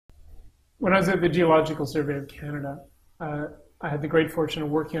When I was at the Geological Survey of Canada, I had the great fortune of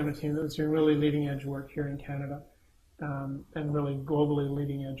working on a team that was doing really leading edge work here in Canada, and really globally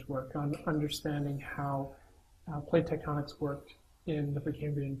leading edge work on understanding how plate tectonics worked in the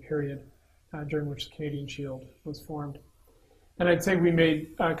Precambrian period, during which the Canadian Shield was formed. And I'd say we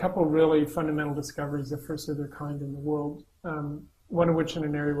made a couple really fundamental discoveries, the first of their kind in the world, one of which in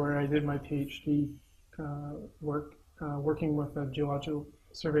an area where I did my PhD work, working with a Geological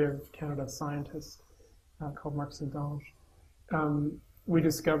Survey of Canada scientist called Marc Saint-Ange. We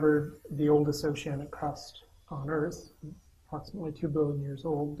discovered the oldest oceanic crust on Earth, approximately 2 billion years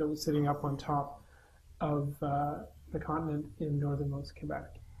old, that was sitting up on top of the continent in northernmost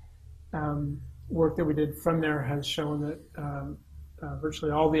Quebec. Work that we did from there has shown that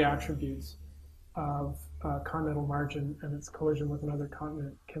virtually all the attributes of continental margin and its collision with another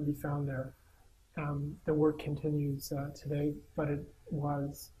continent can be found there. The work continues today, but it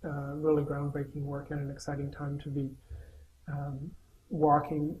was really groundbreaking work and an exciting time to be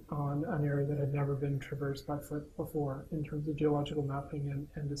walking on an area that had never been traversed by foot before in terms of geological mapping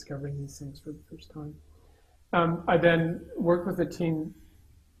and discovering these things for the first time. I then worked with a team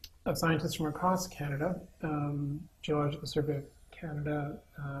of scientists from across Canada, Geological Survey of Canada,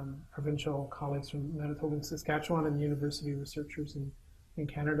 provincial colleagues from Manitoba and Saskatchewan, and university researchers in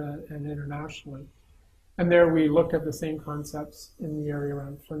Canada and internationally. And there we looked at the same concepts in the area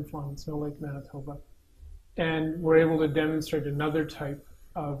around Flin Flon and Snow Lake, Manitoba, and were able to demonstrate another type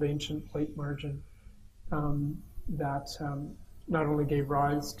of ancient plate margin that not only gave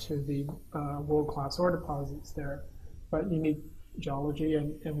rise to the world-class ore deposits there, but unique geology,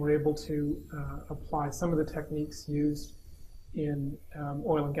 and were able to apply some of the techniques used in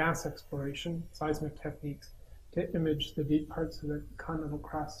oil and gas exploration, seismic techniques, to image the deep parts of the continental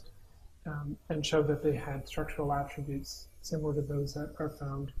crust and show that they had structural attributes similar to those that are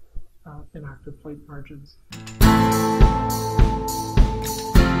found in active plate margins.